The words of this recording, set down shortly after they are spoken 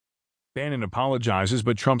Bannon apologizes,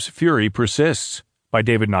 but Trump's fury persists. By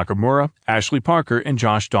David Nakamura, Ashley Parker, and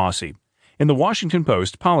Josh Dawsey. In the Washington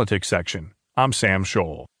Post Politics section, I'm Sam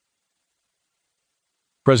Scholl.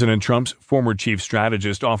 President Trump's former chief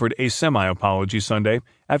strategist offered a semi-apology Sunday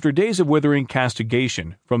after days of withering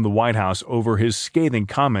castigation from the White House over his scathing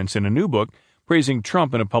comments in a new book praising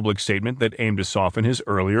Trump in a public statement that aimed to soften his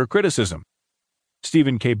earlier criticism.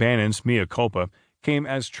 Stephen K. Bannon's mea culpa came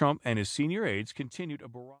as Trump and his senior aides continued a barrage.